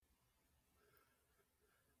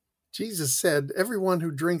Jesus said, "Everyone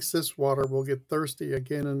who drinks this water will get thirsty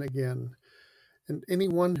again and again. And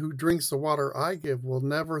anyone who drinks the water I give will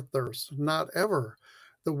never thirst, not ever.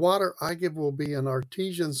 The water I give will be an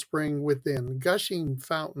artesian spring within, gushing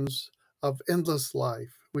fountains of endless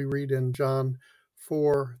life." We read in John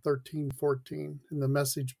 4:13-14 in the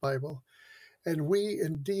Message Bible. And we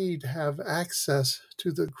indeed have access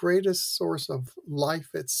to the greatest source of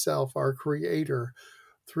life itself, our Creator,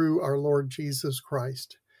 through our Lord Jesus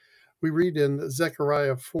Christ. We read in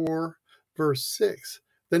Zechariah 4, verse 6,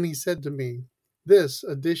 "Then he said to me, this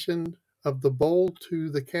addition of the bowl to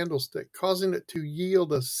the candlestick, causing it to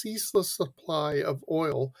yield a ceaseless supply of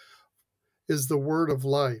oil, is the word of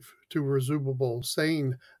life to Zerubbabel,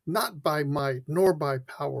 saying, not by might nor by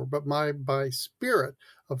power, but by spirit,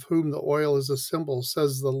 of whom the oil is a symbol,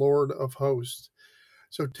 says the Lord of hosts."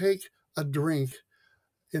 So take a drink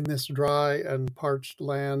in this dry and parched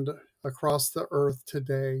land across the earth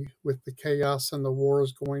today with the chaos and the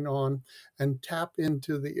wars going on, and tap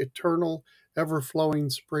into the eternal, ever flowing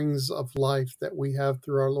springs of life that we have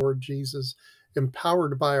through our Lord Jesus,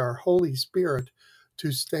 empowered by our Holy Spirit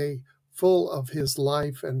to stay full of his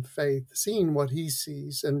life and faith, seeing what he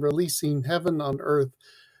sees and releasing heaven on earth,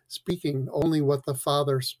 speaking only what the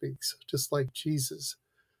Father speaks, just like Jesus.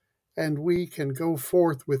 And we can go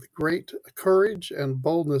forth with great courage and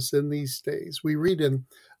boldness in these days. We read in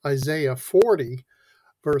Isaiah 40,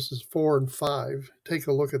 verses 4 and 5. Take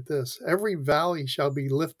a look at this. "Every valley shall be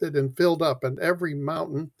lifted and filled up, and every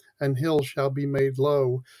mountain and hill shall be made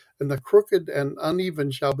low, and the crooked and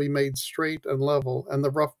uneven shall be made straight and level, and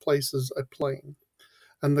the rough places a plain.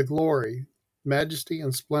 And the glory, majesty,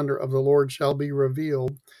 and splendor of the Lord shall be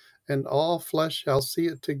revealed, and all flesh shall see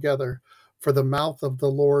it together, for the mouth of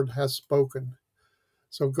the Lord has spoken."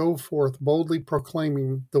 So go forth boldly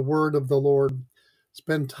proclaiming the word of the Lord.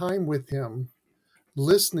 Spend time with him,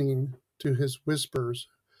 listening to his whispers,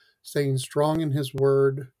 staying strong in his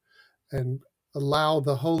word, and allow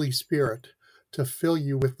the Holy Spirit to fill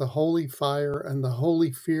you with the holy fire and the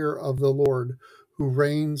holy fear of the Lord, who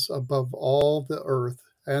reigns above all the earth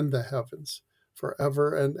and the heavens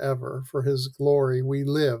forever and ever. For his glory we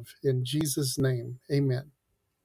live, in Jesus' name. Amen.